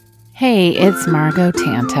Hey, it's Margot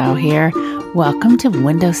Tantow here. Welcome to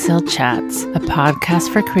Windowsill Chats, a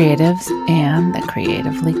podcast for creatives and the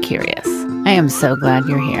creatively curious. I am so glad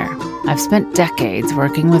you're here. I've spent decades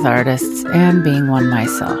working with artists and being one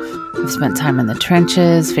myself. I've spent time in the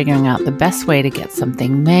trenches, figuring out the best way to get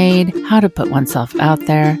something made, how to put oneself out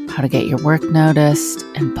there, how to get your work noticed,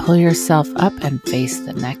 and pull yourself up and face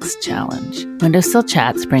the next challenge. Windowsill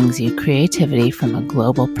Chats brings you creativity from a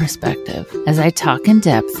global perspective as I talk in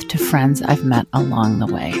depth to friends I've met along the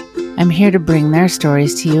way. I'm here to bring their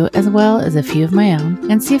stories to you as well as a few of my own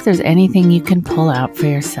and see if there's anything you can pull out for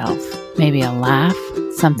yourself. Maybe a laugh,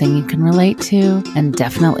 something you can relate to, and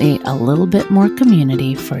definitely a little bit more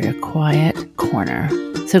community for your quiet corner.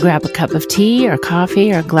 So grab a cup of tea or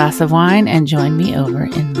coffee or a glass of wine and join me over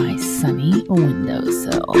in my sunny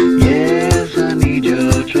windowsill. Yes, I need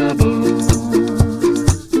your trouble,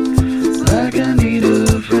 like I need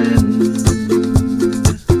a friend.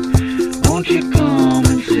 Won't you come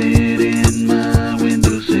and sit in my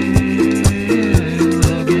windowsill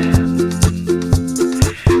again?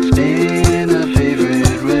 Spin our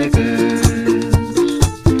favorite records,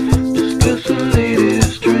 discuss the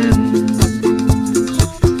latest trends.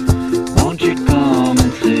 Won't you come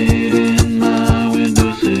and sit in my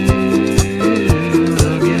windowsill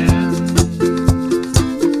again?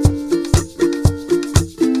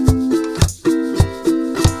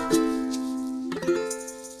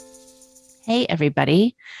 Hey,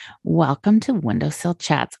 everybody. Welcome to Windowsill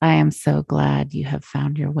Chats. I am so glad you have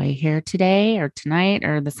found your way here today or tonight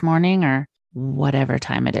or this morning or whatever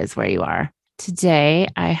time it is where you are. Today,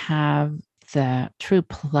 I have the true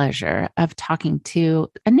pleasure of talking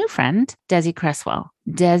to a new friend, Desi Cresswell.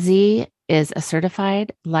 Desi is a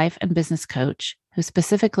certified life and business coach who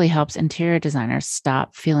specifically helps interior designers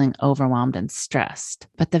stop feeling overwhelmed and stressed.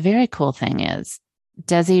 But the very cool thing is,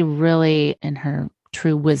 Desi really, in her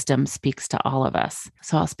true wisdom, speaks to all of us.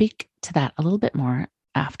 So I'll speak to that a little bit more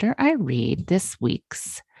after I read this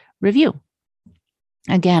week's review.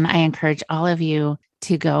 Again, I encourage all of you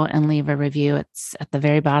to go and leave a review. It's at the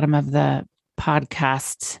very bottom of the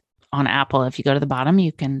podcast on Apple. If you go to the bottom,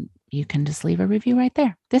 you can just leave a review right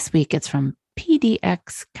there. This week, it's from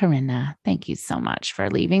PDX Corinna. Thank you so much for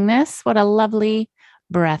leaving this. What a lovely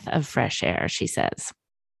breath of fresh air, she says.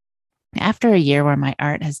 After a year where my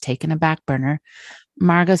art has taken a back burner,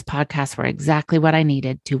 Margot's podcasts were exactly what I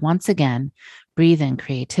needed to once again breathe in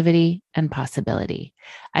creativity and possibility.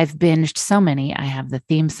 I've binged so many, I have the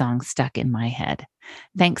theme song stuck in my head.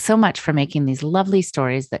 Thanks so much for making these lovely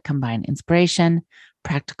stories that combine inspiration,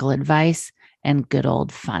 practical advice, and good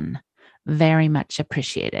old fun. Very much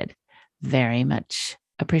appreciated. Very much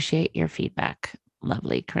appreciate your feedback.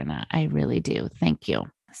 Lovely, Corinna. I really do. Thank you.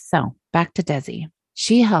 So back to Desi.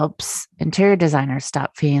 She helps interior designers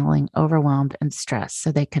stop feeling overwhelmed and stressed so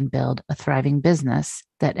they can build a thriving business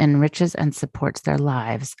that enriches and supports their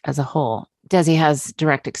lives as a whole. Desi has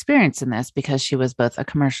direct experience in this because she was both a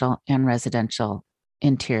commercial and residential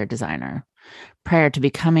interior designer. Prior to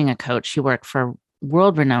becoming a coach, she worked for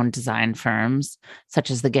world-renowned design firms such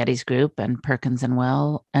as the Getty's Group and Perkins &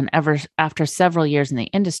 Will. And after several years in the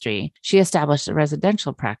industry, she established a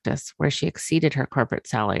residential practice where she exceeded her corporate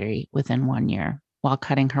salary within 1 year, while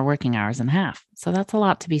cutting her working hours in half. So that's a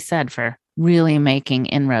lot to be said for really making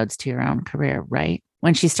inroads to your own career, right?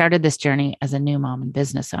 When she started this journey as a new mom and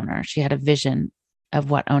business owner, she had a vision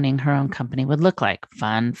of what owning her own company would look like: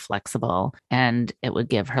 fun, flexible, and it would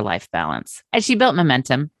give her life balance. As she built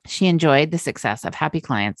momentum, she enjoyed the success of happy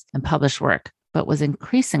clients and published work, but was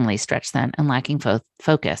increasingly stretched thin and lacking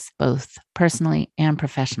focus, both personally and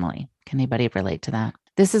professionally. Can anybody relate to that?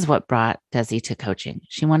 This is what brought Desi to coaching.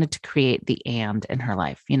 She wanted to create the and in her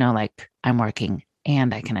life. You know, like, I'm working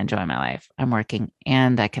and I can enjoy my life. I'm working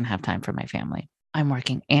and I can have time for my family. I'm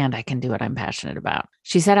working and I can do what I'm passionate about.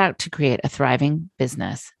 She set out to create a thriving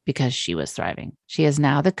business because she was thriving. She is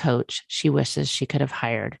now the coach she wishes she could have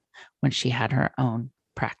hired when she had her own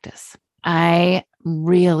practice. I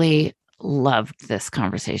really loved this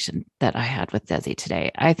conversation that I had with Desi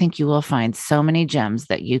today. I think you will find so many gems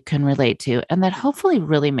that you can relate to and that hopefully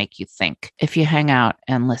really make you think. If you hang out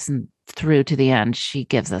and listen through to the end, she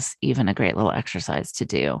gives us even a great little exercise to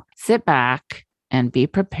do. Sit back and be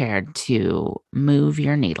prepared to move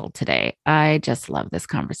your needle today. I just love this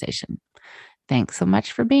conversation. Thanks so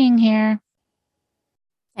much for being here.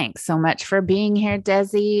 Thanks so much for being here,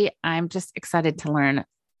 Desi. I'm just excited to learn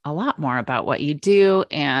a lot more about what you do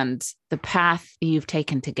and the path you've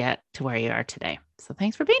taken to get to where you are today. So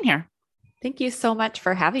thanks for being here. Thank you so much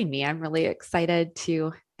for having me. I'm really excited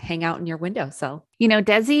to hang out in your windowsill.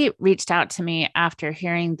 Desi reached out to me after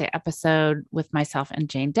hearing the episode with myself and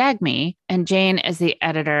Jane Dagme. And Jane is the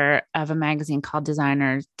editor of a magazine called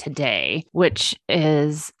Designer Today, which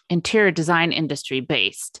is interior design industry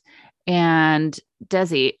based. And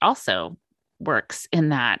Desi also works in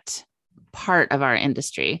that part of our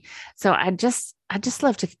industry. So I just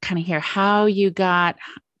love to kind of hear how you got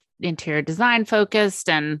interior design focused.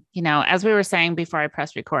 And, as we were saying before I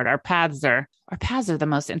press record, our paths are the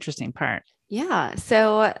most interesting part. Yeah.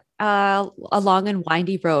 So a long and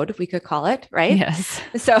windy road, we could call it, right? Yes.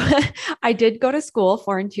 So I did go to school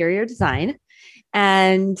for interior design.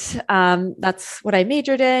 And that's what I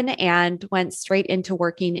majored in, and went straight into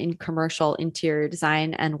working in commercial interior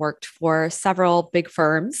design and worked for several big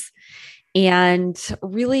firms, and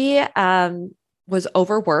really was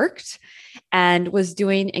overworked and was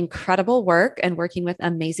doing incredible work and working with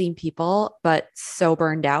amazing people, but so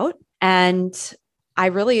burned out. And I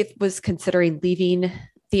really was considering leaving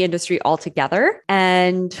the industry altogether,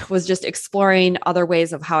 and was just exploring other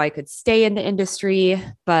ways of how I could stay in the industry,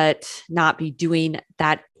 but not be doing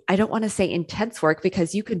that. I don't want to say intense work,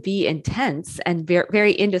 because you could be intense and very,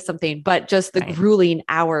 very into something, but just the grueling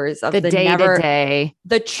hours of the day to day,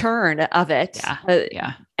 the churn of it.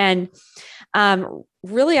 Yeah. And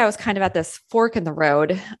really, I was kind of at this fork in the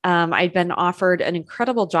road. I'd been offered an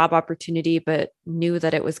incredible job opportunity, but knew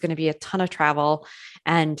that it was going to be a ton of travel.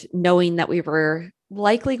 And knowing that we were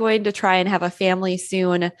likely going to try and have a family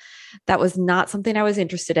soon, that was not something I was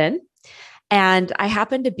interested in. And I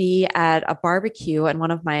happened to be at a barbecue, and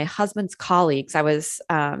one of my husband's colleagues, I was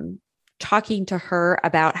talking to her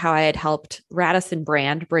about how I had helped Radisson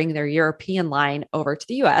brand bring their European line over to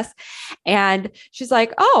the US. And she's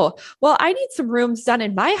like, "Oh, well, I need some rooms done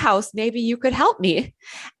in my house. Maybe you could help me."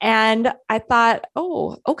 And I thought,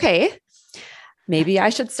 "Oh, okay, maybe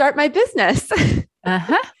I should start my business."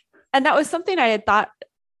 And that was something I had thought,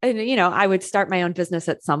 I would start my own business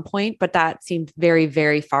at some point, but that seemed very,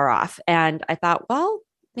 very far off. And I thought, well,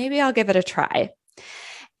 maybe I'll give it a try.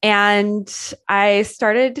 And I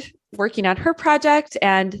started working on her project.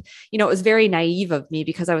 And, it was very naive of me,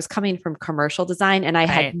 because I was coming from commercial design, and I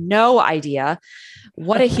had no idea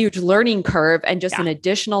what a huge learning curve and just an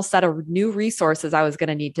additional set of new resources I was going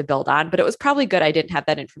to need to build on. But it was probably good I didn't have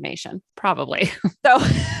that information. Probably.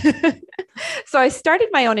 So I started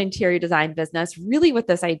my own interior design business, really with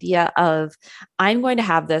this idea of, I'm going to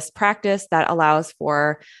have this practice that allows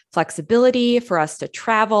for flexibility, for us to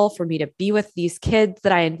travel, for me to be with these kids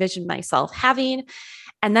that I envisioned myself having.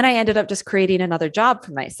 And then I ended up just creating another job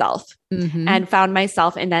for myself, and found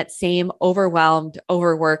myself in that same overwhelmed,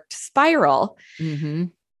 overworked spiral.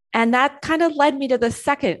 And that kind of led me to the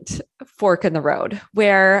second fork in the road,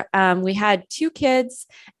 where we had 2 kids,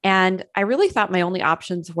 and I really thought my only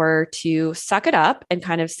options were to suck it up and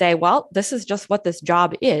kind of say, well, this is just what this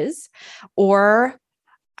job is, or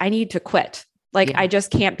I need to quit. I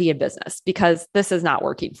just can't be in business because this is not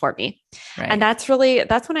working for me. Right. And that's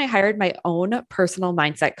when I hired my own personal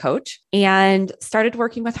mindset coach and started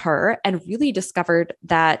working with her, and really discovered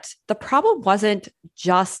that the problem wasn't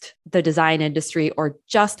just the design industry or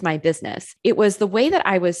just my business. It was the way that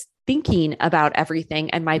I was thinking about everything,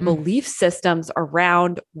 and my belief systems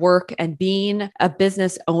around work and being a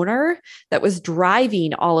business owner, that was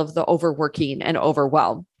driving all of the overworking and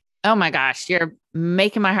overwhelm. Oh my gosh, you're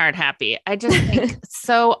making my heart happy. I just think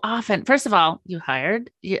so often, first of all, you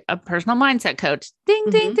hired a personal mindset coach. Ding,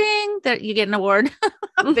 ding, ding, that you get an award,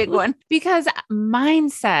 a big one. Because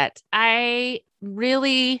mindset, I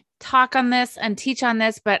really talk on this and teach on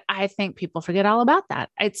this, but I think people forget all about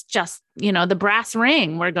that. It's just, the brass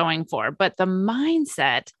ring we're going for, but the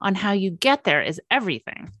mindset on how you get there is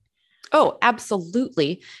everything. Oh,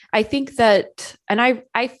 absolutely. I think that, and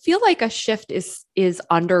I feel like a shift is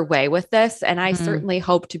underway with this. And I certainly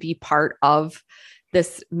hope to be part of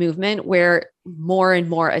this movement where more and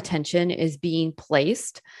more attention is being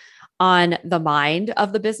placed on the mind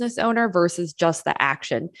of the business owner versus just the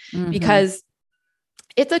action, because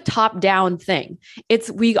it's a top-down thing.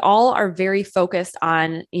 We all are very focused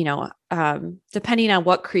on, depending on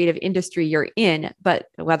what creative industry you're in, but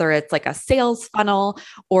whether it's like a sales funnel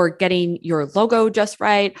or getting your logo just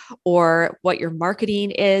right, or what your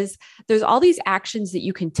marketing is, there's all these actions that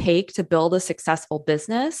you can take to build a successful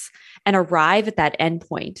business and arrive at that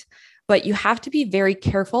endpoint. But you have to be very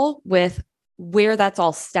careful with where that's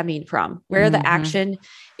all stemming from, where the action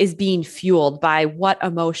is being fueled by what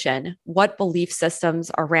emotion, what belief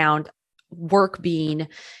systems around work being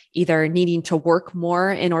either needing to work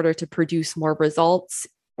more in order to produce more results,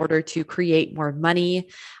 order to create more money,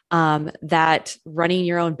 that running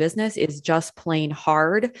your own business is just plain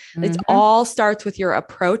hard. It all starts with your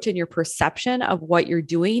approach and your perception of what you're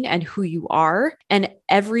doing and who you are, and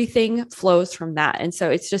everything flows from that. And so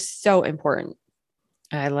it's just so important.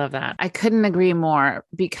 I love that. I couldn't agree more,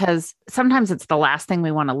 because sometimes it's the last thing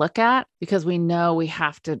we want to look at, because we know we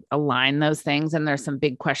have to align those things. And there's some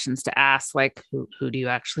big questions to ask, like who do you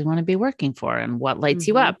actually want to be working for, and what lights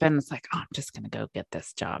you up? And it's like, oh, I'm just going to go get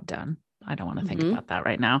this job done. I don't want to think about that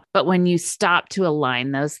right now. But when you stop to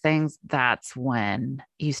align those things, that's when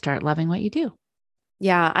you start loving what you do.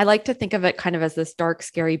 Yeah. I like to think of it kind of as this dark,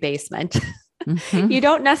 scary basement. You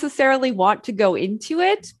don't necessarily want to go into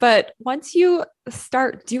it, but once you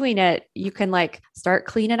start doing it, you can like start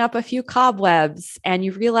cleaning up a few cobwebs, and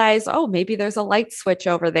you realize, oh, maybe there's a light switch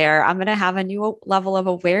over there. I'm going to have a new level of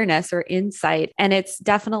awareness or insight. And it's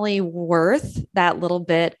definitely worth that little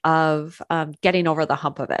bit of getting over the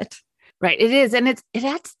hump of it. Right. It is. And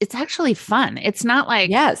it's actually fun. It's not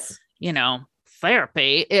like, yes,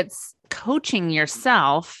 therapy. It's coaching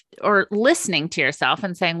yourself or listening to yourself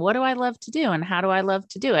and saying, what do I love to do? And how do I love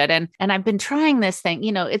to do it? And I've been trying this thing,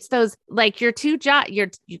 it's those, like your your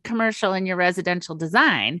commercial and your residential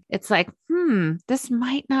design. It's like, this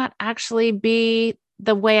might not actually be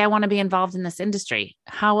the way I want to be involved in this industry.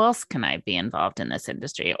 How else can I be involved in this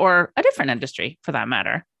industry, or a different industry for that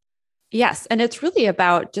matter? Yes. And it's really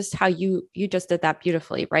about just how you just did that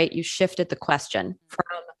beautifully, right? You shifted the question from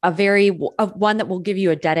one that will give you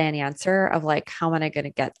a dead end answer of like, how am I going to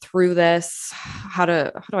get through this? How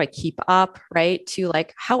do I keep up? Right. To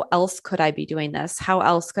like, how else could I be doing this? How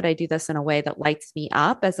else could I do this in a way that lights me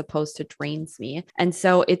up as opposed to drains me? And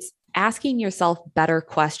so it's asking yourself better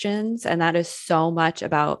questions. And that is so much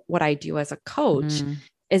about what I do as a coach,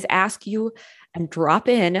 is ask you and drop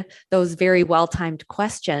in those very well-timed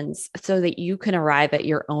questions so that you can arrive at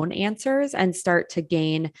your own answers and start to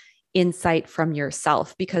gain insight from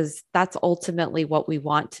yourself, because that's ultimately what we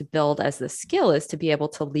want to build as the skill, is to be able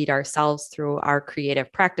to lead ourselves through our creative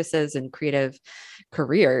practices and creative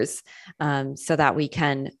careers, so that we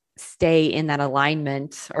can stay in that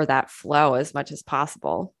alignment or that flow as much as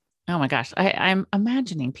possible. Oh my gosh. I'm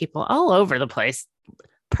imagining people all over the place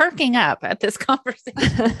perking up at this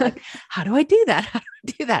conversation. Like, how do I do that? How do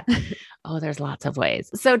I do that? Oh, there's lots of ways.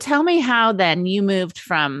 So tell me how then you moved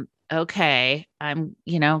from, okay, I'm,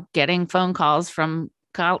 getting phone calls from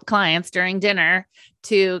clients during dinner,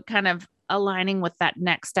 to kind of aligning with that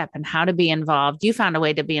next step and how to be involved. You found a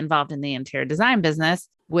way to be involved in the interior design business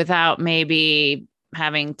without maybe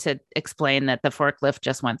having to explain that the forklift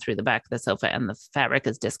just went through the back of the sofa and the fabric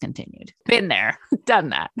is discontinued. Been there,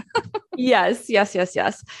 done that. Yes.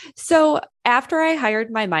 So after I hired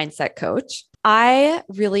my mindset coach, I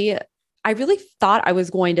really thought I was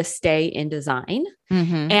going to stay in design.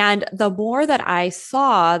 And the more that I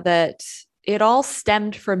saw that it all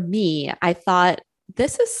stemmed from me, I thought,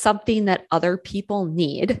 this is something that other people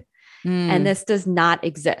need. And this does not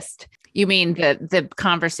exist. You mean the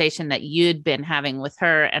conversation that you'd been having with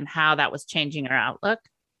her and how that was changing her outlook?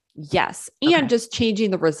 Yes. And just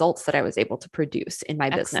changing the results that I was able to produce in my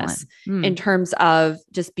business in terms of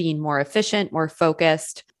just being more efficient, more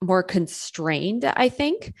focused, more constrained, I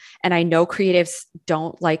think. And I know creatives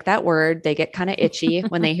don't like that word. They get kind of itchy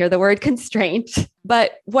when they hear the word constraint.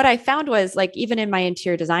 But what I found was, like, even in my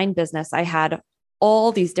interior design business, I had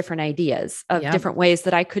all these different ideas of different ways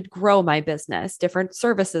that I could grow my business, different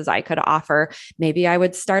services I could offer. Maybe I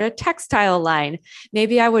would start a textile line.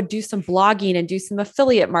 Maybe I would do some blogging and do some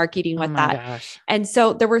affiliate marketing with that. Gosh. And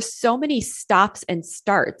so there were so many stops and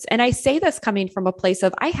starts. And I say this coming from a place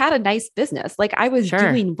of, I had a nice business, like I was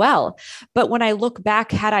doing well. But when I look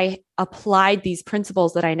back, had I applied these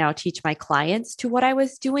principles that I now teach my clients to what I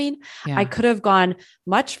was doing, I could have gone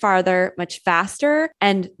much farther, much faster,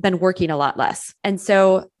 and been working a lot less. And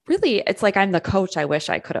so really, it's like, I'm the coach I wish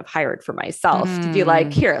I could have hired for myself to be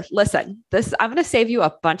like, here, listen, I'm going to save you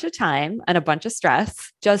a bunch of time and a bunch of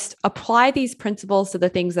stress. Just apply these principles to the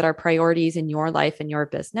things that are priorities in your life and your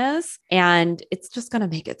business. And it's just going to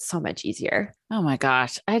make it so much easier. Oh my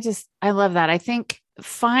gosh. I love that. I think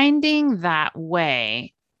finding that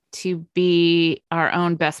way to be our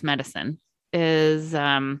own best medicine is,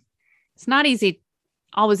 it's not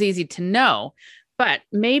always easy to know, but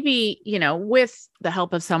maybe, with the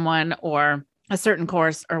help of someone or a certain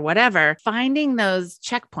course or whatever, finding those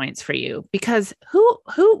checkpoints for you, because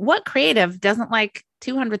what creative doesn't like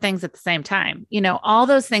 200 things at the same time? All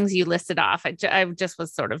those things you listed off. I just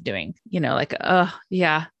was sort of doing, like, a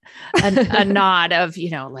nod of,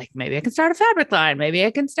 like, maybe I can start a fabric line. Maybe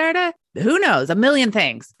I can start who knows, a million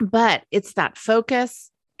things, but it's that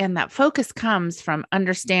focus and that focus comes from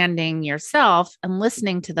understanding yourself and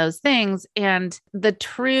listening to those things and the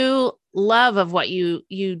true love of what you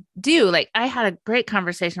do. Like I had a great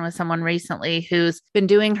conversation with someone recently who's been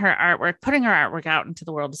doing her artwork, putting her artwork out into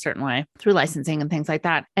the world a certain way through licensing and things like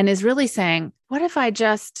that, and is really saying, what if I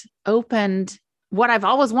just opened what I've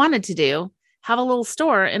always wanted to do, have a little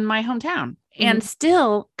store in my hometown and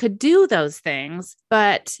still could do those things,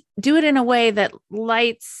 but do it in a way that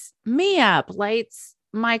lights me up, lights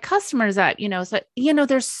my customers up, so,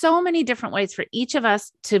 there's so many different ways for each of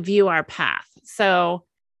us to view our path. So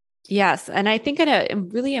yes. And I think a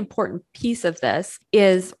really important piece of this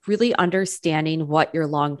is really understanding what your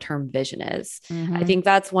long-term vision is. I think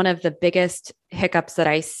that's one of the biggest hiccups that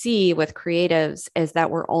I see with creatives is that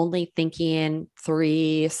we're only thinking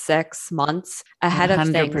 3-6 months ahead of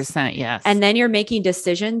things. 100%, yes. And then you're making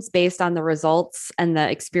decisions based on the results and the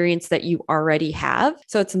experience that you already have.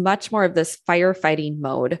 So it's much more of this firefighting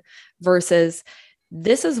mode versus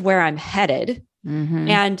this is where I'm headed.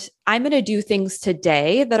 And I'm going to do things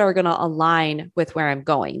today that are going to align with where I'm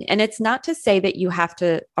going. And it's not to say that you have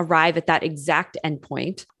to arrive at that exact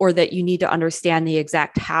endpoint or that you need to understand the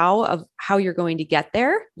exact how you're going to get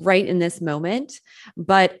there right in this moment.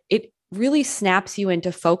 But it really snaps you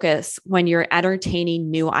into focus when you're entertaining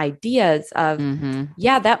new ideas of,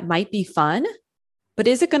 yeah, that might be fun, but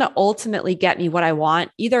is it going to ultimately get me what I want,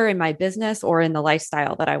 either in my business or in the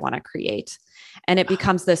lifestyle that I want to create? And it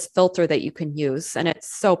becomes this filter that you can use. And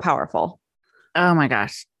it's so powerful. Oh my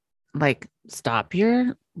gosh. Like stop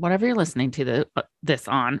whatever you're listening to this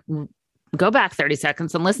on, go back 30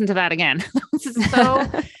 seconds and listen to that again. This is so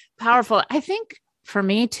powerful. I think for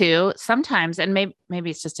me too, sometimes, and maybe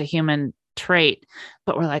it's just a human trait,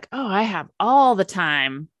 but we're like, oh, I have all the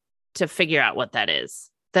time to figure out what that is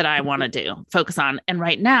that I want to focus on. And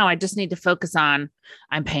right now I just need to focus on,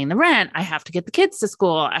 I'm paying the rent. I have to get the kids to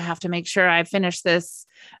school. I have to make sure I finish this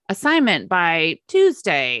assignment by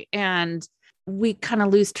Tuesday. And we kind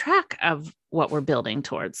of lose track of what we're building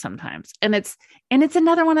towards sometimes. And it's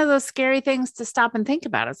another one of those scary things to stop and think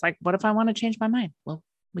about. It's like, what if I want to change my mind? Well,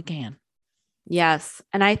 we can. Yes.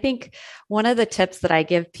 And I think one of the tips that I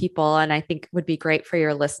give people, and I think would be great for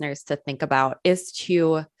your listeners to think about, is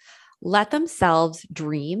to let themselves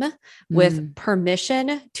dream with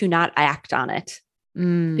permission to not act on it.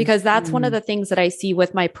 Because that's one of the things that I see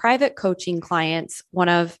with my private coaching clients. One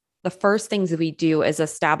of the first things that we do is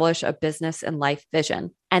establish a business and life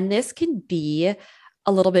vision. And this can be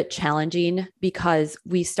a little bit challenging because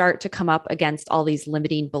we start to come up against all these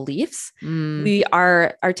limiting beliefs.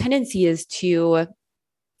 Our tendency is to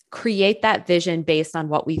create that vision based on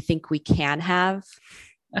what we think we can have.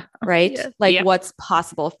 Right? Yes. Like what's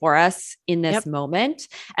possible for us in this moment.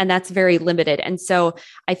 And that's very limited. And so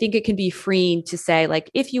I think it can be freeing to say, like,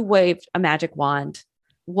 if you waved a magic wand,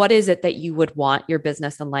 what is it that you would want your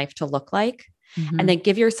business and life to look like? And then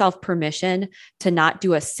give yourself permission to not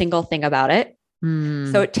do a single thing about it.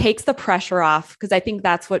 So it takes the pressure off, because I think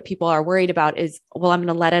that's what people are worried about is, well, I'm going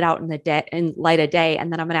to let it out in the day and light of day,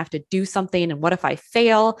 and then I'm going to have to do something. And what if I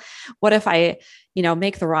fail? What if I,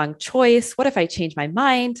 make the wrong choice? What if I change my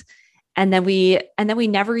mind? And then we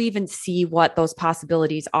never even see what those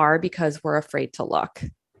possibilities are because we're afraid to look.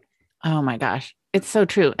 Oh my gosh. It's so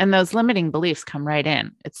true. And those limiting beliefs come right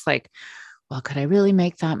in. It's like, well, could I really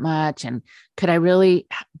make that much? And could I really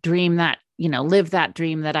dream that, live that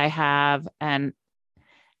dream that I have? And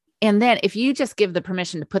then if you just give the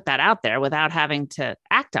permission to put that out there without having to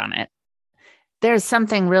act on it, there's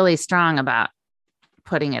something really strong about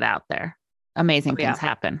putting it out there. Amazing things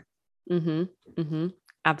happen.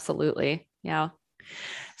 Absolutely. Yeah.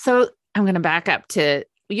 So I'm going to back up to,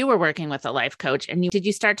 you were working with a life coach, and did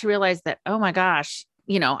you start to realize that, oh my gosh,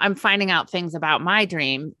 I'm finding out things about my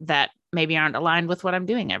dream that maybe aren't aligned with what I'm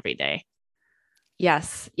doing every day?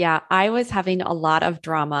 Yes. Yeah. I was having a lot of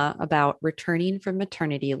drama about returning from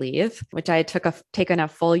maternity leave, which I had taken a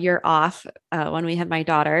full year off when we had my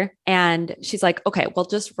daughter. And she's like, okay, well,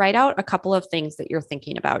 just write out a couple of things that you're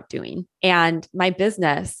thinking about doing. And my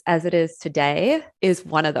business as it is today is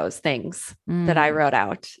one of those things that I wrote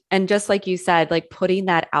out. And just like you said, like putting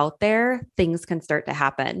that out there, things can start to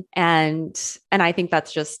happen. And I think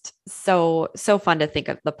that's just so fun to think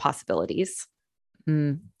of the possibilities.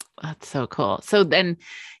 That's so cool. So then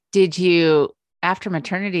after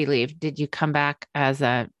maternity leave, did you come back as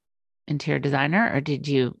a interior designer, or did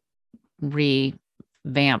you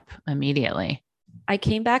revamp immediately? I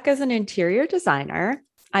came back as an interior designer.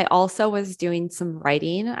 I also was doing some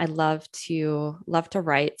writing. I love to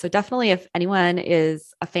write. So definitely, if anyone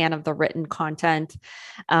is a fan of the written content,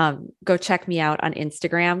 go check me out on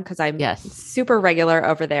Instagram, because I'm super regular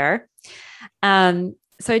over there.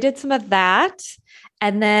 So I did some of that.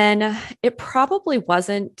 And then it probably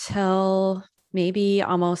wasn't till maybe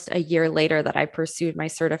almost a year later that I pursued my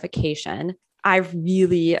certification. I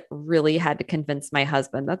really, really had to convince my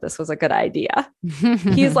husband that this was a good idea.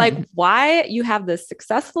 He's like, why you have this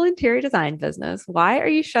successful interior design business? Why are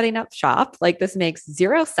you shutting up shop? Like, this makes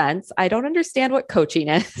zero sense. I don't understand what coaching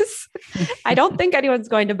is. I don't think anyone's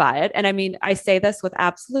going to buy it. And I mean, I say this with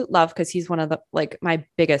absolute love because he's one of the like my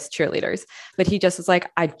biggest cheerleaders, but he just was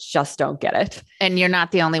like, I just don't get it. And you're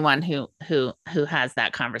not the only one who has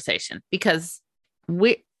that conversation, because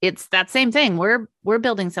it's that same thing. We're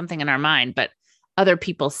building something in our mind, but other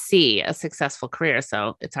people see a successful career,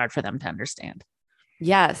 so it's hard for them to understand.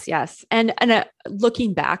 Yes, yes. And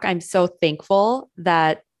looking back, I'm so thankful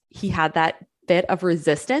that he had that bit of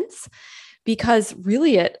resistance, because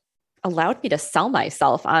really it allowed me to sell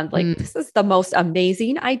myself on like, this is the most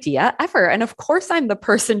amazing idea ever. And of course, I'm the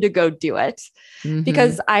person to go do it,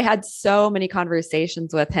 because I had so many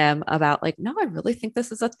conversations with him about like, no, I really think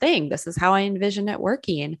this is a thing. This is how I envision it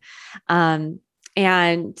working.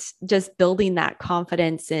 And just building that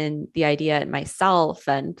confidence in the idea in myself.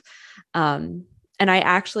 And I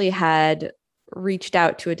actually had reached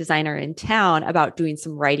out to a designer in town about doing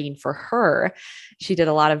some writing for her. She did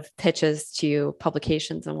a lot of pitches to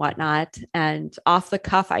publications and whatnot. And off the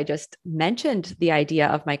cuff, I just mentioned the idea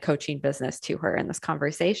of my coaching business to her in this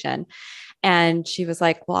conversation. And she was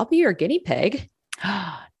like, well, I'll be your guinea pig.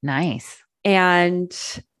 Nice. And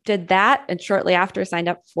did that. And shortly after, signed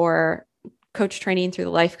up for coach training through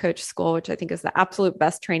the Life Coach School, which I think is the absolute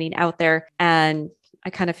best training out there. And I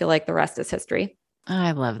kind of feel like the rest is history.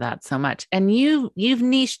 I love that so much. And you've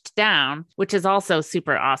niched down, which is also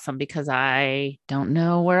super awesome, because I don't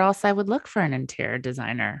know where else I would look for an interior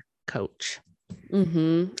designer coach.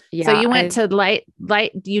 Yeah. So you went to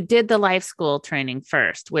you did the life school training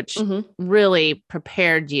first, which really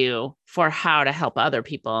prepared you for how to help other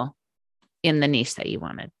people in the niche that you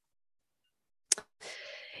wanted.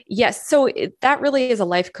 Yes. So that really is a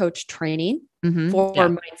life coach training for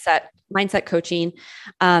mindset coaching.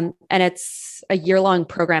 And it's a year-long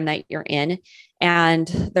program that you're in. And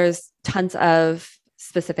there's tons of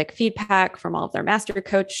specific feedback from all of their master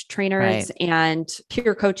coach trainers and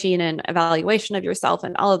peer coaching and evaluation of yourself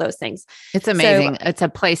and all of those things. It's amazing. So, it's a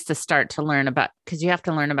place to start to learn about, because you have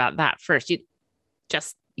to learn about that first. You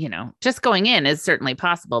just going in is certainly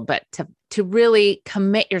possible, but to really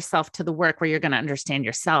commit yourself to the work where you're going to understand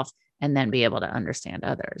yourself and then be able to understand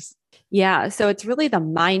others. Yeah. So it's really the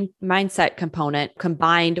mindset component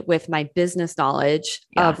combined with my business knowledge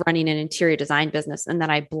of running an interior design business. And then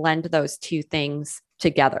I blend those two things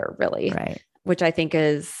together, really, which I think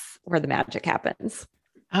is where the magic happens.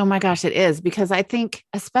 Oh my gosh, it is. Because I think,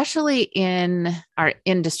 especially in our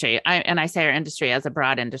industry, I say our industry as a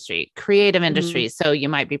broad industry, creative industry. So you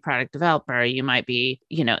might be product developer, you might be,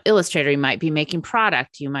 illustrator, you might be making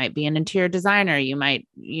product, you might be an interior designer, you might,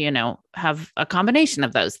 have a combination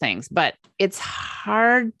of those things, but it's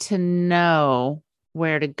hard to know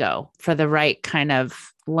where to go for the right kind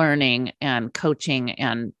of learning and coaching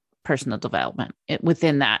and personal development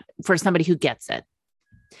within that for somebody who gets it.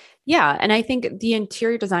 Yeah. And I think the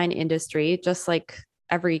interior design industry, just like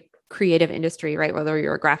every creative industry, right? Whether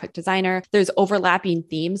you're a graphic designer, there's overlapping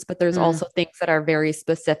themes, but there's also things that are very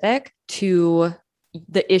specific to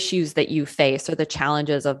the issues that you face or the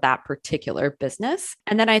challenges of that particular business.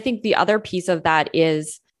 And then I think the other piece of that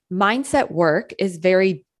is mindset work is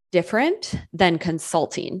very different than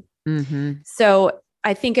consulting. So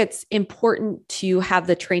I think it's important to have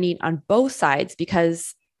the training on both sides,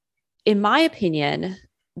 because in my opinion,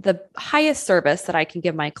 the highest service that I can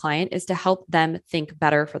give my client is to help them think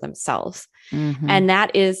better for themselves. And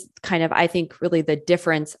that is kind of, I think, really the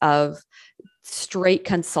difference of straight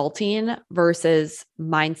consulting versus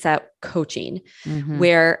mindset coaching,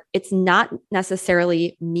 where it's not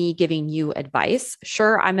necessarily me giving you advice.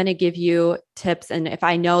 Sure, I'm going to give you tips. And if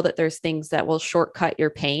I know that there's things that will shortcut your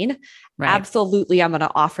pain, absolutely, I'm going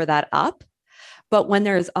to offer that up. But when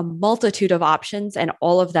there's a multitude of options and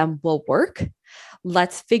all of them will work,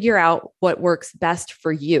 let's figure out what works best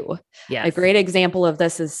for you. A great example of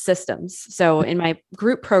this is systems. So in my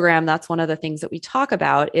group program, that's one of the things that we talk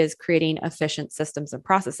about is creating efficient systems and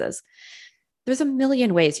processes. There's a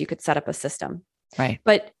million ways you could set up a system,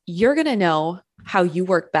 but you're going to know how you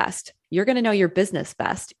work best. You're going to know your business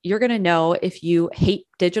best. You're going to know if you hate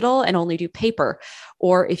digital and only do paper,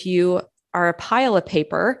 or if you are a pile of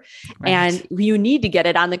paper Right. and you need to get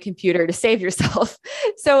it on the computer to save yourself.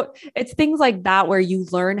 So it's things like that where you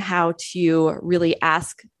learn how to really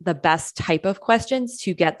ask the best type of questions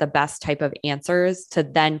to get the best type of answers to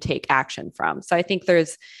then take action from. So I think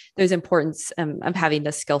there's importance of having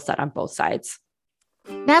this skill set on both sides.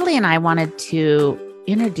 Natalie and I wanted to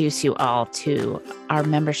introduce you all to our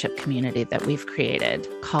membership community that we've created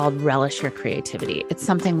called Relish Your Creativity. It's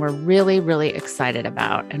something we're really, really excited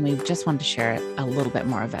about, and we just wanted to share a little bit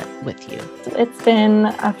more of it with you. It's been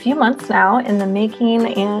a few months now in the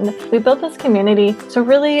making, and we built this community to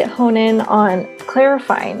really hone in on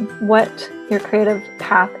clarifying what your creative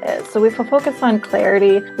path is. So we've focused on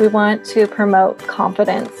clarity. We want to promote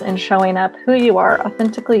confidence in showing up who you are,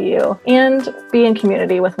 authentically you, and be in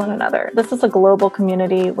community with one another. This is a global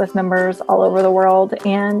community with members all over the world,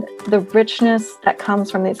 and the richness that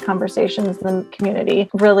comes from these conversations in the community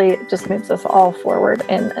really just moves us all forward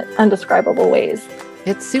in undescribable ways.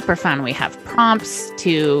 It's super fun. We have prompts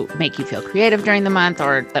to make you feel creative during the month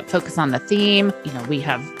or that focus on the theme. You know, we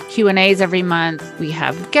have Q&As every month. We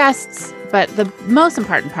have guests, but the most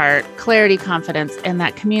important part, clarity, confidence, and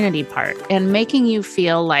that community part, and making you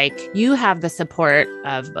feel like you have the support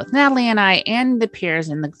of both Natalie and I and the peers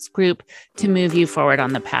in this group to move you forward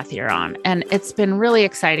on the path you're on. And it's been really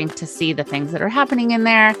exciting to see the things that are happening in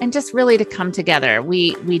there and just really to come together.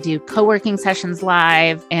 We do co-working sessions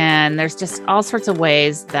live, and there's just all sorts of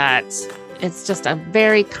ways that it's just a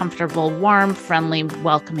very comfortable, warm, friendly,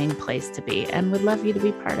 welcoming place to be, and would love you to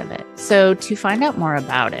be part of it. So to find out more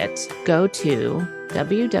about it, go to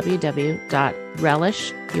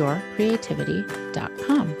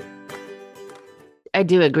www.relishyourcreativity.com. I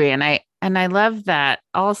do agree. And I love that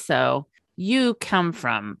also you come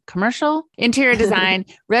from commercial interior design,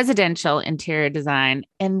 residential interior design,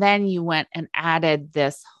 and then you went and added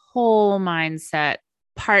this whole mindset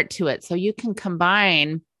part to it. So you can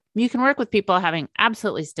combine. You can work with people having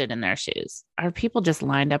absolutely stood in their shoes. Are people just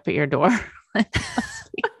lined up at your door?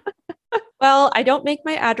 Well, I don't make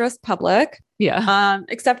my address public. Yeah.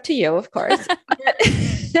 Except to you, of course.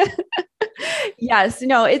 Yes,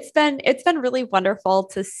 no, it's been really wonderful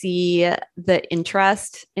to see the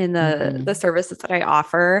interest in the services that I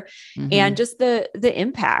offer and just the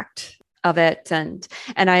impact of it. And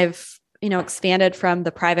I've, expanded from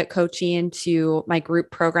the private coaching to my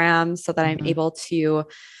group program so that I'm able to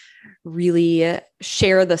really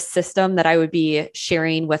share the system that I would be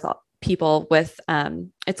sharing with people with,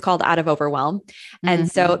 it's called Out of Overwhelm.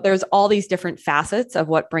 And so there's all these different facets of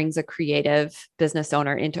what brings a creative business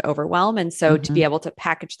owner into overwhelm. And so to be able to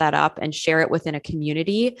package that up and share it within a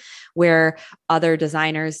community where other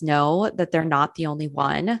designers know that they're not the only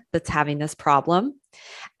one that's having this problem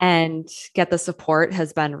and get the support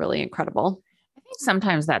has been really incredible. I think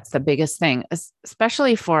sometimes that's the biggest thing,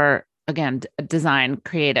 especially for, again, design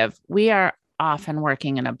creative. We are often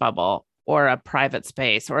working in a bubble or a private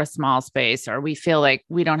space or a small space, or we feel like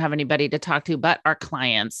we don't have anybody to talk to but our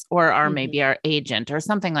clients or our maybe our agent or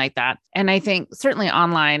something like that. And I think certainly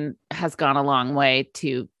online has gone a long way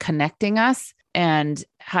to connecting us and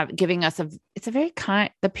giving us it's a very kind,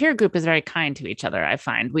 the peer group is very kind to each other. I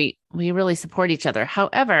find we really support each other.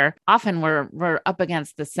 However, often we're up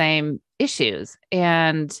against the same issues,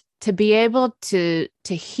 and to be able to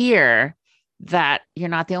hear that you're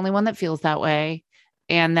not the only one that feels that way,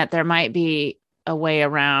 and that there might be a way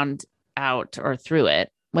around, out, or through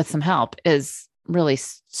it with some help is really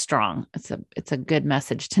strong. It's a good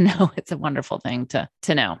message to know. It's a wonderful thing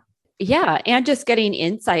to know. Yeah. And just getting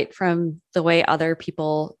insight from the way other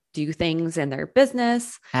people do things in their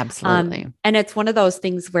business. Absolutely. And it's one of those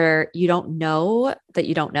things where you don't know that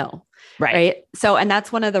you don't know. Right. So, and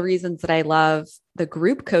that's one of the reasons that I love the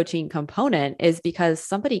group coaching component is because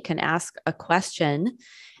somebody can ask a question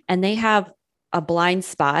and they have a blind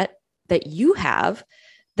spot that you have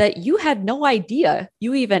that you had no idea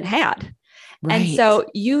you even had. Right. And so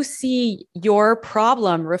you see your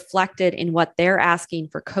problem reflected in what they're asking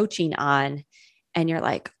for coaching on. And you're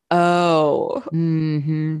like, oh,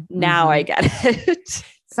 now I get it.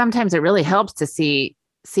 Sometimes it really helps to see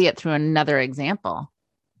it through another example.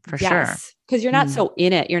 For sure. Because you're not so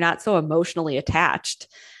in it. You're not so emotionally attached.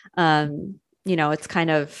 It's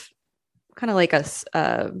kind of like a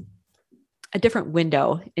different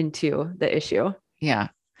window into the issue. Yeah.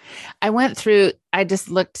 I just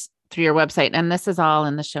looked through your website, and this is all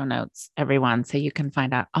in the show notes, everyone. So you can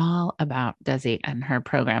find out all about Desi and her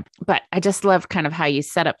program. But I just love kind of how you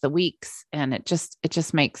set up the weeks, and it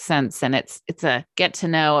just makes sense. And it's a get to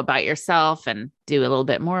know about yourself and do a little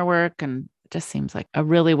bit more work. And it just seems like a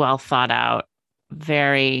really well thought out,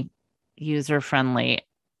 very user-friendly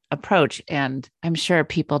approach. And I'm sure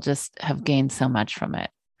people just have gained so much from it.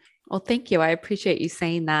 Well, thank you. I appreciate you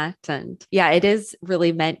saying that. And yeah, it is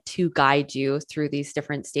really meant to guide you through these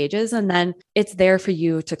different stages. And then it's there for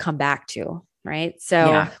you to come back to, right? So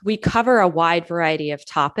Yeah. we cover a wide variety of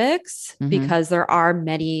topics Mhm. because there are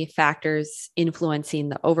many factors influencing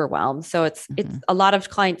the overwhelm. So it's Mhm. a lot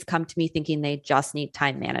of clients come to me thinking they just need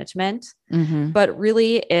time management, Mhm. but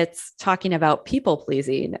really it's talking about people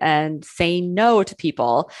pleasing and saying no to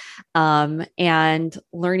people, and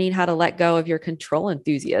learning how to let go of your control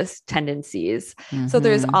enthusiast tendencies. So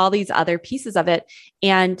there's Mhm. all these other pieces of it.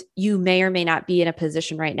 And you may or may not be in a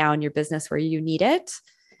position right now in your business where you need it.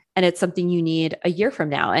 And it's something you need a year from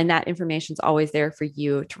now. And that information is always there for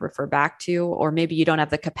you to refer back to, or maybe you don't have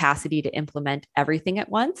the capacity to implement everything at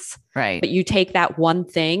once, Right. but you take that one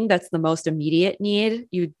thing that's the most immediate need,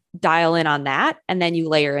 you dial in on that, and then you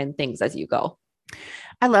layer in things as you go.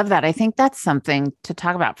 I love that. I think that's something to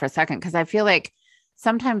talk about for a second, because I feel like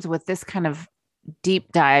sometimes with this kind of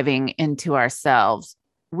deep diving into ourselves,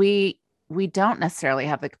 we don't necessarily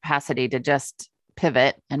have the capacity to just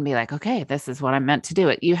pivot and be like, okay, this is what I'm meant to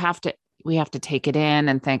do. We have to take it in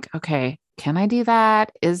and think, okay, can I do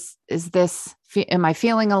that? Is this, am I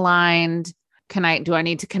feeling aligned? Do I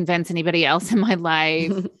need to convince anybody else in my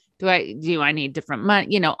life? Do I need different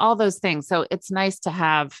money? All those things. So it's nice to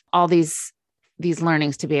have all these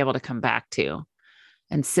learnings to be able to come back to,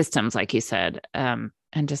 and systems, like you said, and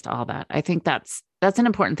just all that. I think that's an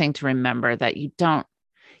important thing to remember, that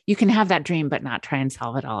you can have that dream, but not try and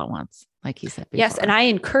solve it all at once, like you said before. Yes. And I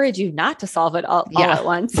encourage you not to solve it all at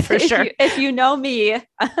once. For sure. If you know me,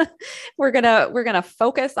 we're going to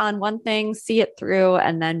focus on one thing, see it through,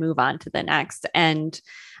 and then move on to the next. And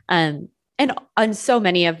on so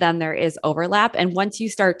many of them, there is overlap. And once you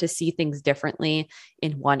start to see things differently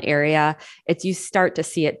in one area, you start to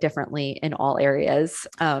see it differently in all areas.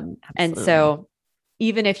 And so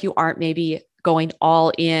even if you aren't maybe going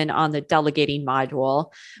all in on the delegating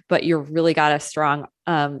module, but you're really got a strong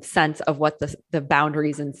sense of what the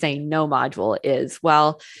boundaries and saying no module is,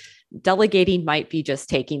 well, delegating might be just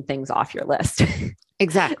taking things off your list.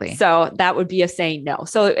 Exactly. So that would be a saying no.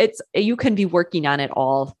 So you can be working on it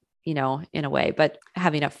all, in a way, but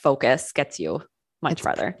having a focus gets you much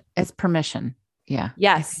farther. It's permission. Yeah.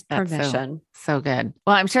 Yes. Permission. So good.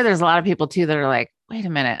 Well, I'm sure there's a lot of people too that are like, wait a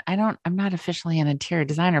minute, I'm not officially an interior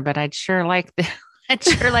designer, but I'd sure like to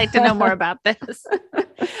know more about this.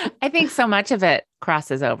 I think so much of it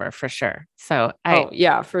crosses over for sure. So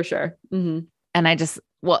yeah, for sure. Mm-hmm. And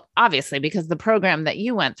obviously, because the program that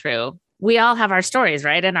you went through, we all have our stories,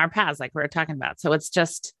 right? And our paths, like we were talking about. So it's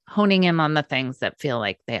just honing in on the things that feel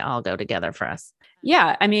like they all go together for us.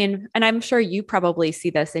 Yeah. I mean, and I'm sure you probably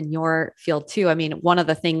see this in your field too. I mean, one of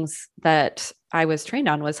the things that I was trained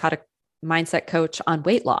on was how to mindset coach on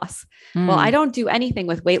weight loss. Well, I don't do anything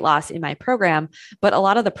with weight loss in my program, but a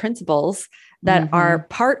lot of the principles that are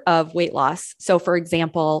part of weight loss. So for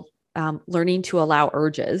example, learning to allow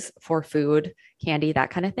urges for food, candy, that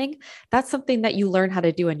kind of thing. That's something that you learn how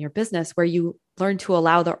to do in your business, where you learn to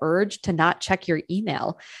allow the urge to not check your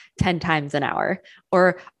email 10 times an hour,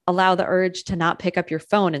 or allow the urge to not pick up your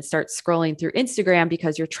phone and start scrolling through Instagram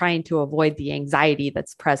because you're trying to avoid the anxiety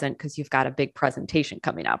that's present because you've got a big presentation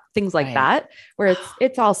coming up, things like that, where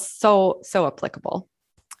it's all so applicable.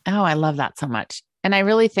 Oh, I love that so much. And I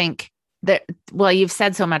really think that, well, you've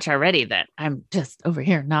said so much already that I'm just over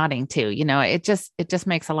here nodding too. It just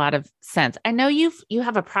makes a lot of sense. I know you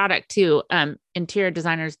have a product too, Interior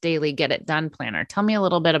Designers Daily Get It Done Planner. Tell me a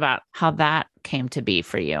little bit about how that came to be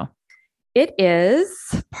for you. It is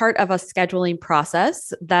part of a scheduling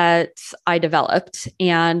process that I developed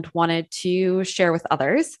and wanted to share with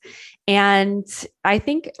others. And I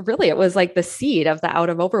think really it was like the seed of the Out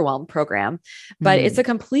of Overwhelm program, but it's a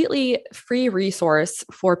completely free resource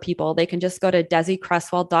for people. They can just go to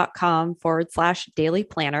DesiCresswell.com/daily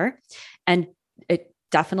planner, and it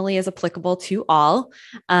definitely is applicable to all.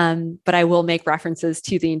 But I will make references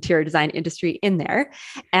to the interior design industry in there.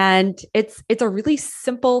 And it's a really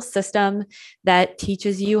simple system that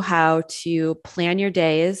teaches you how to plan your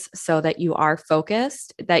days so that you are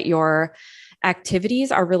focused, that your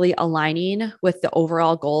activities are really aligning with the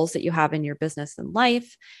overall goals that you have in your business and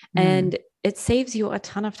life. And it saves you a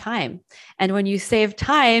ton of time. And when you save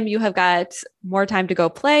time, you have got more time to go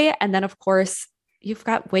play. And then of course, you've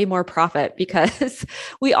got way more profit, because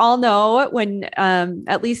we all know when,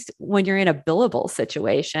 at least when you're in a billable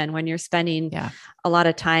situation, when you're spending a lot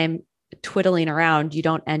of time twiddling around, you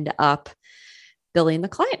don't end up billing the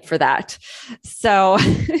client for that. So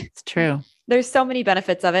it's true. There's so many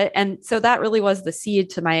benefits of it. And so that really was the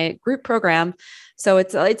seed to my group program. So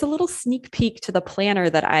it's a little sneak peek to the planner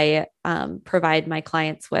that I provide my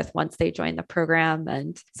clients with once they join the program.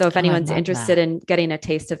 And so if Oh, I anyone's love interested that. in getting a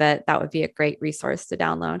taste of it, that would be a great resource to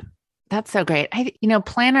download. That's so great.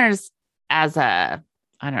 Planners as I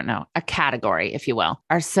don't know, a category, if you will,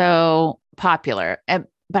 are so popular.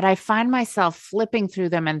 But I find myself flipping through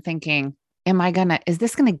them and thinking, is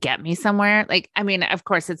this going to get me somewhere? Like, I mean, of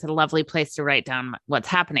course, it's a lovely place to write down what's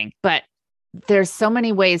happening, but there's so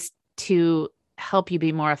many ways to help you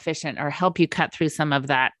be more efficient or help you cut through some of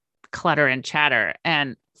that clutter and chatter.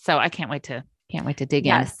 And so I can't wait to dig in.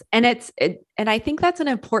 Yes. And and I think that's an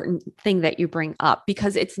important thing that you bring up,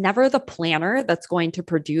 because it's never the planner that's going to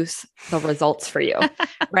produce the results for you,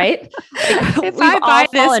 right? Like, If we've I buy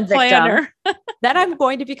all fallen this planner, victim, then I'm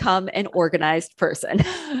going to become an organized person,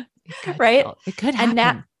 it right? could happen. And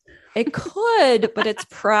that it could, but it's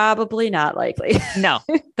probably not likely. No,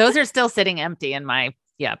 those are still sitting empty in my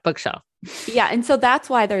bookshelf. Yeah. And so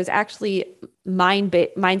that's why there's actually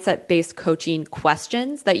mindset-based coaching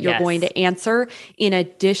questions that you're going to answer in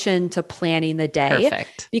addition to planning the day.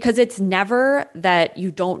 Perfect. Because it's never that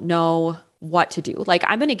you don't know what to do. Like,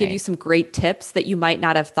 I'm going to give you some great tips that you might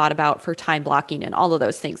not have thought about for time blocking and all of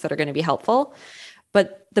those things that are going to be helpful.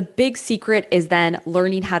 But the big secret is then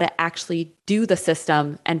learning how to actually do the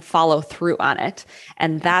system and follow through on it.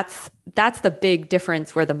 And that's the big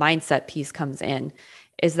difference where the mindset piece comes in,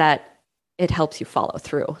 is that it helps you follow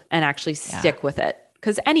through and actually stick with it.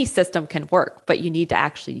 Because any system can work, but you need to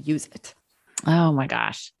actually use it. Oh my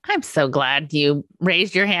gosh. I'm so glad you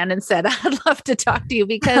raised your hand and said, I'd love to talk to you,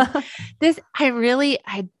 because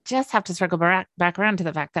I just have to circle back around to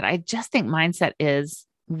the fact that I just think mindset is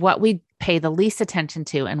what we pay the least attention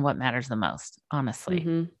to and what matters the most, honestly.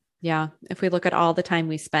 Mm-hmm. Yeah. If we look at all the time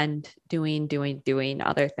we spend doing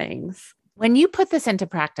other things. When you put this into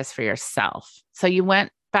practice for yourself, so you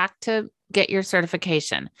went back to get your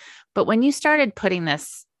certification, but when you started putting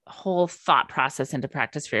this whole thought process into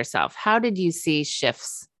practice for yourself, how did you see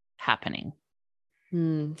shifts happening?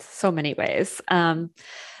 So many ways.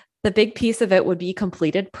 The big piece of it would be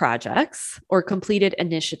completed projects or completed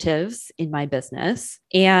initiatives in my business,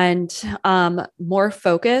 and more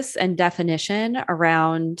focus and definition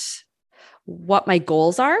around what my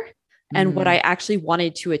goals are and what I actually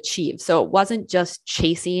wanted to achieve. So it wasn't just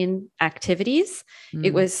chasing activities.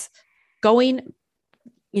 It was going,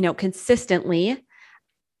 consistently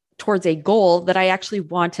towards a goal that I actually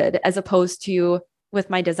wanted, as opposed to with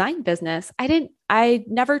my design business. I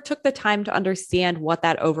never took the time to understand what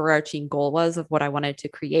that overarching goal was of what I wanted to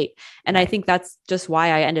create. And I think that's just why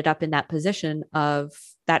I ended up in that position of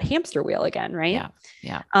that hamster wheel again. Right. Yeah.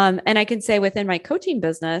 Yeah. And I can say within my coaching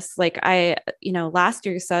business, like last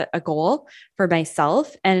year set a goal for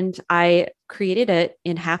myself and I created it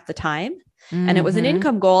in half the time. And it was an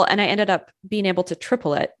income goal. And I ended up being able to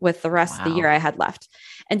triple it with the rest of the year I had left.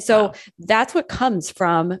 And so that's what comes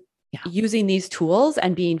from using these tools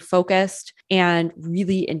and being focused and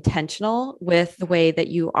really intentional with the way that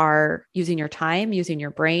you are using your time, using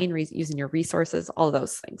your brain, using your resources, all of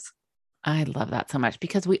those things. I love that so much,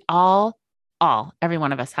 because we every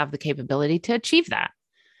one of us have the capability to achieve that.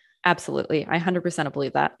 Absolutely. I 100%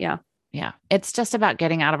 believe that. Yeah. Yeah. It's just about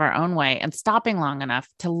getting out of our own way and stopping long enough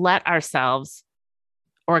to let ourselves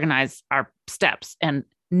organize our steps and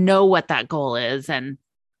know what that goal is and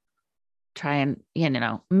try and,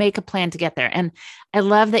 make a plan to get there. And I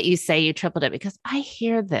love that you say you tripled it, because I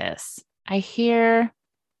hear this. I hear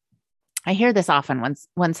this often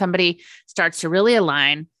when somebody starts to really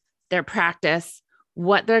align their practice,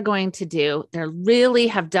 what they're going to do. They really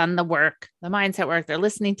have done the work, the mindset work. They're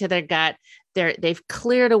listening to their gut. They've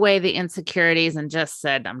cleared away the insecurities and just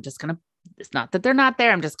said, it's not that they're not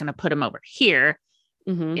there. I'm just going to put them over here.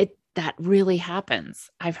 That really happens.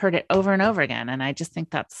 I've heard it over and over again. And I just think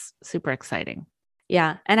that's super exciting.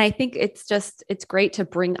 Yeah. And I think it's great to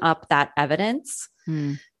bring up that evidence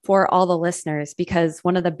for all the listeners, because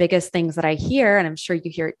one of the biggest things that I hear, and I'm sure you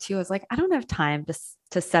hear it too, is like, I don't have time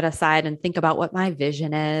to set aside and think about what my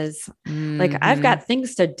vision is. Like, I've got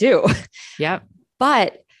things to do. Yep.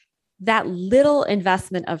 But that little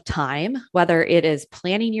investment of time, whether it is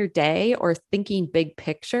planning your day or thinking big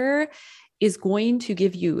picture, is going to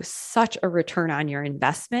give you such a return on your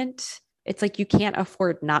investment. It's like you can't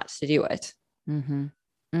afford not to do it. We're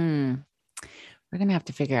going to have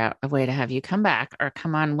to figure out a way to have you come back or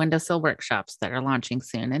come on windowsill workshops that are launching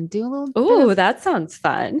soon and do a little Ooh, that sounds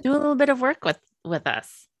fun. Do a little bit of work with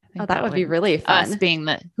us. Oh, that would be really fun. Us being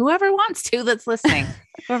whoever wants to that's listening.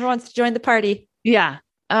 Whoever wants to join the party. Yeah.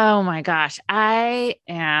 Oh my gosh, I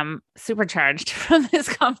am supercharged from this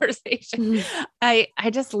conversation. I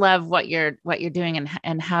just love what you're doing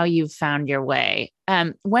and how you've found your way.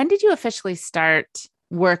 When did you officially start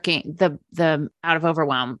working the Out of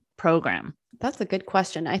Overwhelm program? That's a good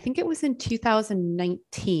question. I think it was in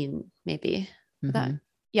 2019, maybe. That, Mhm.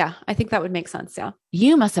 yeah, I think that would make sense. Yeah.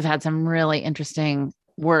 You must have had some really interesting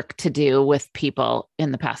work to do with people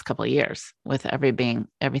in the past couple of years, with everything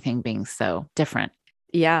being so different.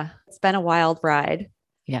 Yeah. It's been a wild ride.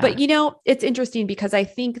 Yeah. But it's interesting because I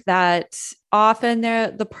think that often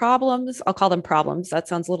the problems, I'll call them problems. That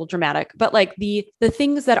sounds a little dramatic, but like the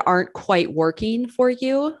things that aren't quite working for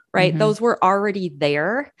you, right? Mhm. Those were already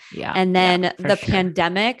there. Yeah. And then yeah, for the sure.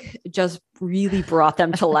 pandemic just really brought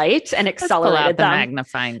them to light and Let's pull out accelerated the them.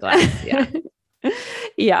 magnifying glass.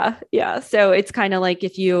 Yeah. Yeah. So it's kind of like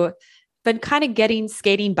if you've been kind of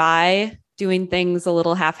skating by, doing things a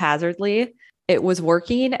little haphazardly, it was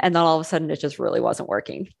working. And then all of a sudden it just really wasn't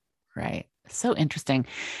working. Right. So interesting.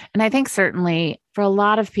 And I think certainly for a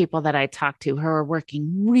lot of people that I talk to who are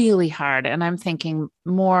working really hard, and I'm thinking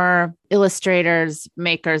more illustrators,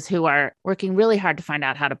 makers who are working really hard to find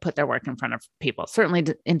out how to put their work in front of people, certainly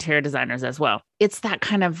interior designers as well. It's that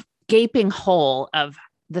kind of gaping hole of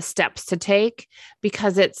the steps to take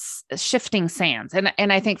because it's shifting sands.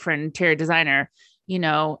 And I think for an interior designer,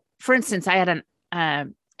 for instance, I had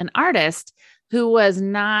an artist who was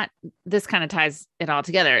not, this kind of ties it all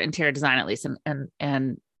together, interior design, at least,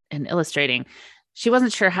 and illustrating. She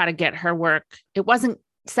wasn't sure how to get her work. It wasn't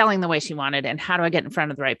selling the way she wanted. And how do I get in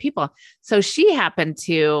front of the right people? So she happened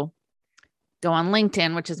to go on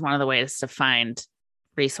LinkedIn, which is one of the ways to find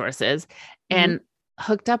resources, and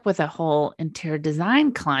hooked up with a whole interior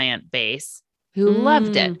design client base who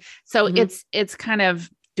loved it. So it's kind of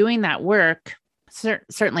doing that work,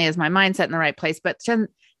 certainly is my mindset in the right place, but then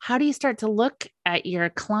how do you start to look at your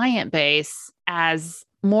client base as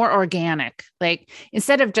more organic? Like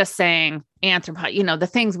instead of just saying the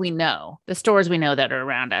things we know, the stores we know that are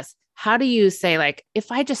around us, how do you say, like,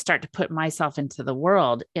 if I just start to put myself into the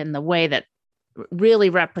world in the way that really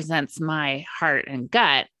represents my heart and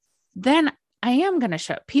gut, then I am going to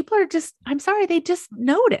show people I'm sorry, they just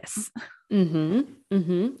notice.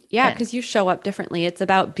 Yeah. Because you show up differently. It's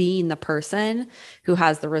about being the person who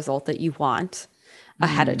has the result that you want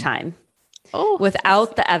ahead of time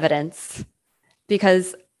without the evidence.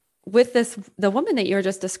 Because with the woman that you were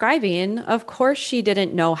just describing, of course, she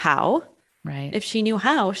didn't know how. Right. If she knew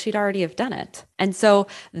how, she'd already have done it. And so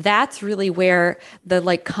that's really where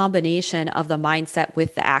the combination of the mindset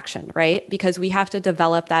with the action, right? Because we have to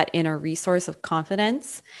develop that inner resource of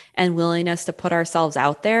confidence and willingness to put ourselves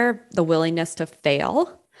out there, the willingness to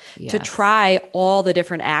fail, to try all the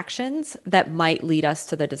different actions that might lead us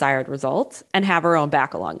to the desired result and have our own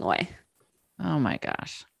back along the way. Oh my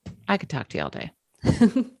gosh. I could talk to you all day.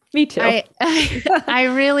 Me too. I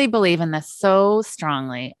really believe in this so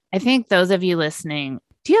strongly. I think those of you listening,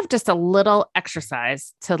 do you have just a little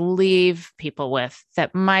exercise to leave people with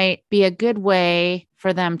that might be a good way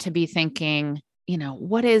for them to be thinking,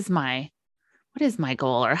 what is my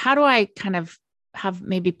goal? Or how do I kind of have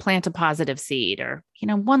maybe plant a positive seed, or,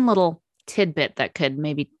 one little tidbit that could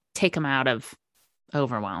maybe take them out of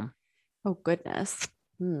overwhelm? Oh, goodness.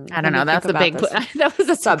 I don't know. That's a big, that was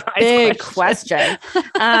a surprise big question.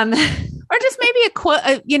 Or just maybe a quote,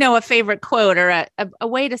 a favorite quote, or a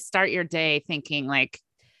way to start your day thinking like.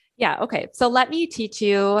 Yeah. Okay. So let me teach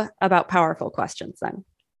you about powerful questions then.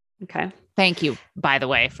 Okay. Thank you, by the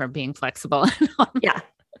way, for being flexible. Yeah.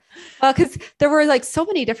 Well, because there were so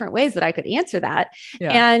many different ways that I could answer that.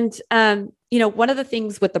 Yeah. And, one of the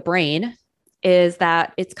things with the brain is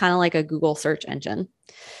that it's kind of like a Google search engine.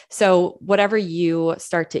 So whatever you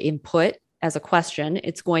start to input as a question,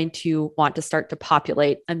 it's going to want to start to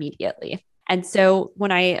populate immediately. And so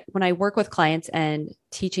when I work with clients and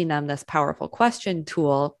teaching them this powerful question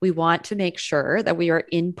tool, we want to make sure that we are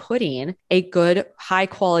inputting a good, high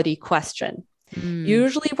quality question.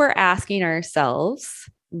 Usually we're asking ourselves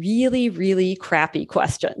really, really crappy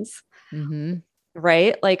questions.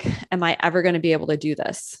 Right? Like, am I ever going to be able to do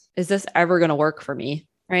this? Is this ever going to work for me?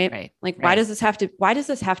 Right. Why does this have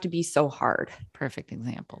to be so hard? Perfect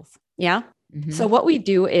examples. Yeah. So what we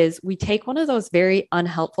do is we take one of those very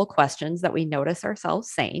unhelpful questions that we notice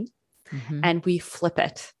ourselves saying, and we flip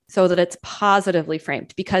it so that it's positively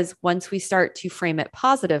framed. Because once we start to frame it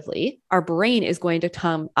positively, our brain is going to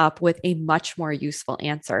come up with a much more useful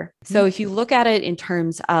answer. So if you look at it in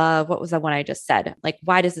terms of, what was the one I just said? Like,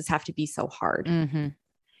 why does this have to be so hard?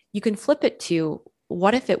 You can flip it to,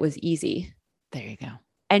 what if it was easy? There you go.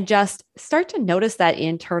 And just start to notice that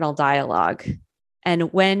internal dialogue.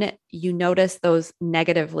 And when you notice those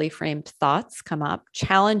negatively framed thoughts come up,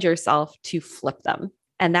 challenge yourself to flip them.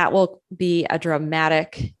 And that will be a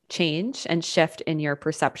dramatic change and shift in your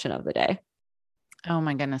perception of the day. Oh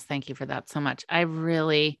my goodness. Thank you for that so much. I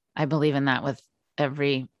believe in that with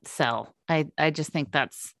every cell. I just think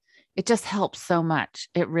it just helps so much.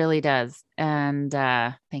 It really does. And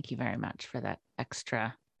thank you very much for that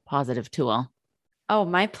extra positive tool. Oh,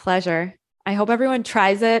 my pleasure. I hope everyone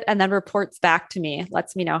tries it and then reports back to me.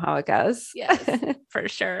 Lets me know how it goes. Yes, for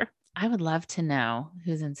sure. I would love to know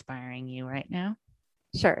who's inspiring you right now.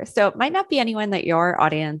 Sure. So it might not be anyone that your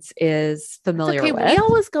audience is familiar with. We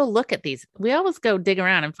always go look at these. We always go dig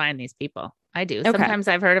around and find these people. I do. Okay. Sometimes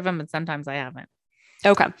I've heard of them and sometimes I haven't.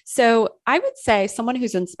 Okay. So I would say someone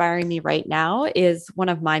who's inspiring me right now is one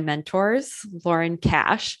of my mentors, Lauren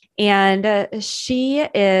Cash. And she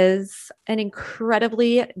is an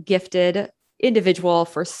incredibly gifted individual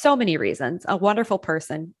for so many reasons, a wonderful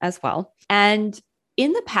person as well. And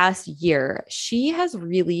in the past year, she has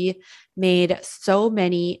really made so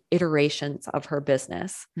many iterations of her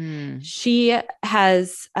business. She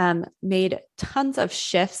has made tons of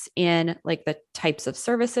shifts in like the types of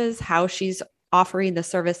services, how she's offering the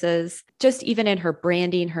services, just even in her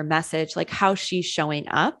branding, her message, like how she's showing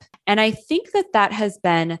up. And I think that that has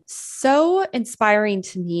been so inspiring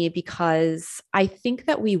to me because I think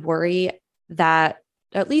that we worry that,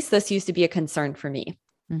 at least this used to be a concern for me,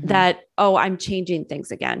 that, oh, I'm changing things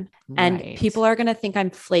again. And people are going to think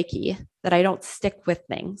I'm flaky, that I don't stick with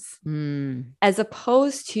things, as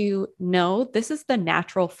opposed to, no, this is the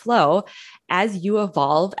natural flow. As you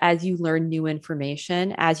evolve, as you learn new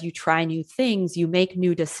information, as you try new things, you make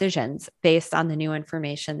new decisions based on the new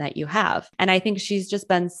information that you have. And I think she's just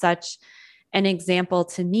been such an example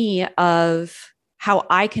to me of how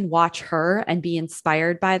I can watch her and be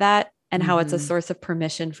inspired by that, and how it's a source of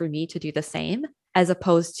permission for me to do the same, as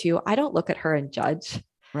opposed to, I don't look at her and judge.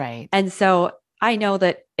 Right. And so I know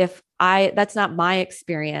that if that's not my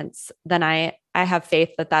experience, then I have faith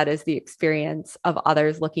that that is the experience of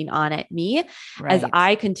others looking on at me as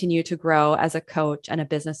I continue to grow as a coach and a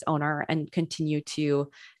business owner and continue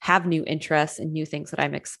to have new interests and new things that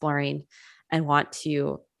I'm exploring and want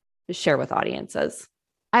to share with audiences.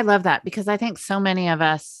 I love that, because I think so many of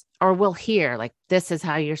us, or we'll hear like, this is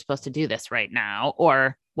how you're supposed to do this right now,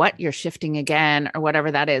 or what, you're shifting again, or whatever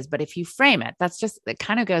that is. But if you frame it, it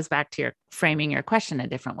kind of goes back to your framing your question a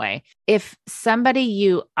different way. If somebody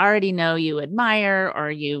you already know, you admire, or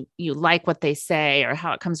you like what they say or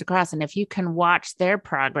how it comes across, and if you can watch their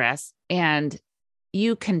progress and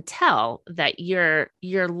you can tell that you're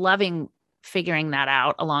loving figuring that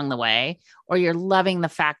out along the way, or you're loving the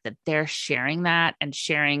fact that they're sharing that and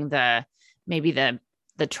sharing maybe the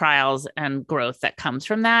trials and growth that comes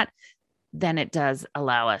from that, then it does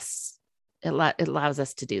allow us, it allows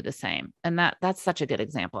us to do the same. And that's such a good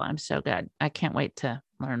example. I'm so good. I can't wait to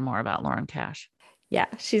learn more about Lauren Cash. Yeah,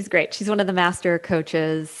 she's great. She's one of the master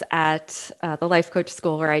coaches at the Life Coach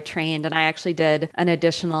School where I trained, and I actually did an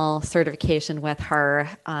additional certification with her.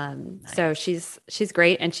 Nice. So she's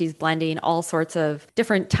great, and she's blending all sorts of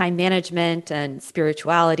different time management and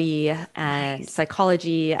spirituality and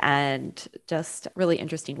psychology, and just really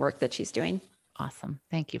interesting work that she's doing. Awesome.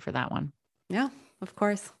 Thank you for that one. Yeah, of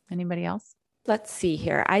course. Anybody else? Let's see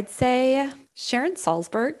here. I'd say Sharon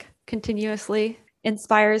Salzberg continuously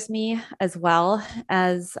inspires me, as well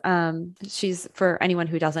as she's, for anyone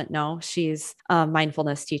who doesn't know, she's a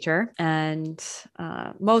mindfulness teacher and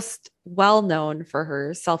most well known for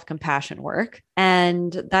her self-compassion work.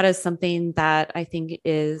 And that is something that I think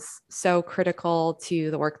is so critical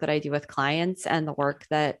to the work that I do with clients and the work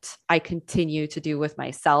that I continue to do with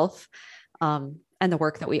myself. And the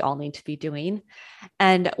work that we all need to be doing.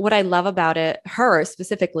 And what I love about her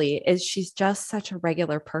specifically, is she's just such a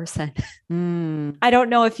regular person. I don't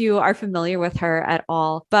know if you are familiar with her at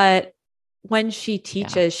all, but when she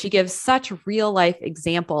teaches, she gives such real life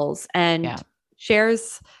examples and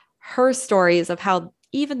shares her stories of how,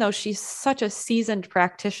 even though she's such a seasoned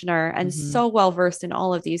practitioner and so well-versed in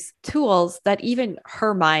all of these tools, that even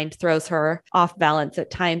her mind throws her off balance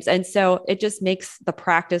at times. And so it just makes the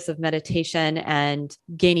practice of meditation and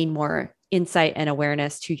gaining more insight and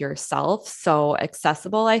awareness to yourself so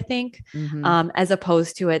accessible, I think, as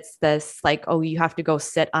opposed to it's this like, oh, you have to go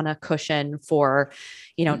sit on a cushion for,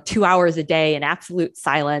 2 hours a day in absolute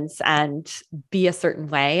silence and be a certain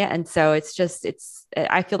way. And so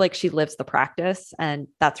I feel like she lives the practice, and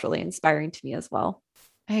that's really inspiring to me as well.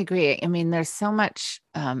 I agree. I mean, there's so much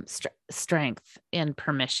strength in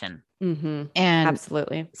permission, and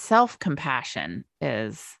absolutely self-compassion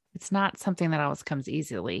it's not something that always comes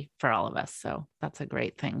easily for all of us. So that's a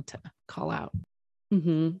great thing to call out.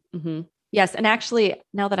 Yes. And actually,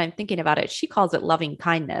 now that I'm thinking about it, she calls it loving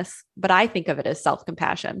kindness, but I think of it as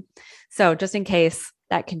self-compassion. So just in case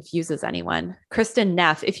that confuses anyone, Kristen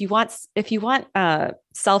Neff, if you want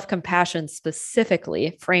self-compassion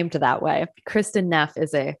specifically framed that way, Kristen Neff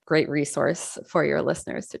is a great resource for your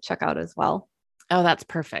listeners to check out as well. Oh, that's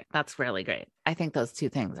perfect. That's really great. I think those two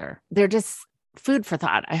things they're just food for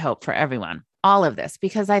thought, I hope, for everyone, all of this,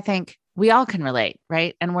 because I think we all can relate,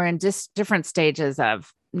 right? And we're in just different stages of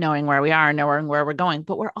knowing where we are, knowing where we're going,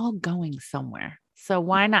 but we're all going somewhere. So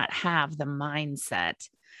why not have the mindset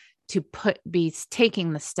to be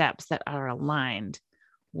taking the steps that are aligned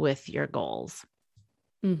with your goals?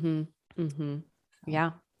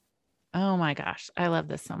 Yeah. Oh my gosh. I love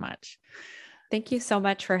this so much. Thank you so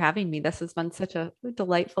much for having me. This has been such a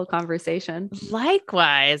delightful conversation.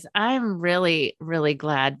 Likewise, I'm really, really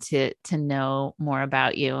glad to know more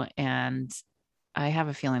about you. And I have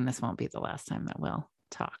a feeling this won't be the last time that we'll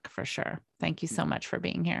talk, for sure. Thank you so much for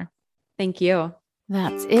being here. Thank you.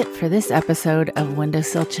 That's it for this episode of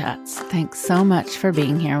Windowsill Chats. Thanks so much for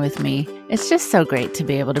being here with me. It's just so great to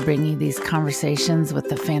be able to bring you these conversations with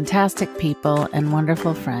the fantastic people and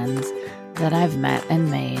wonderful friends that I've met and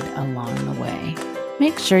made along the way.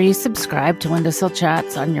 Make sure you subscribe to Windowsill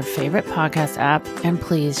Chats on your favorite podcast app, and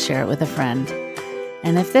please share it with a friend.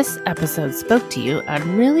 And if this episode spoke to you, I'd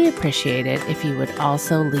really appreciate it if you would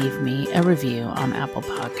also leave me a review on Apple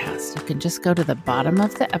Podcasts. You can just go to the bottom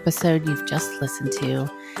of the episode you've just listened to,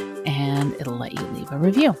 and it'll let you leave a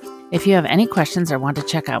review. If you have any questions or want to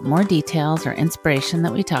check out more details or inspiration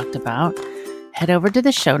that we talked about, head over to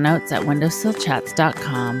the show notes at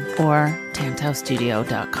windowsillchats.com or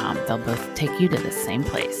tantaustudio.com. They'll both take you to the same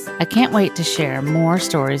place. I can't wait to share more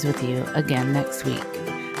stories with you again next week.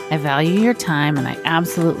 I value your time, and I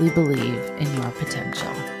absolutely believe in your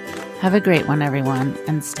potential. Have a great one, everyone,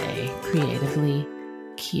 and stay creatively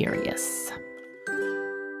curious.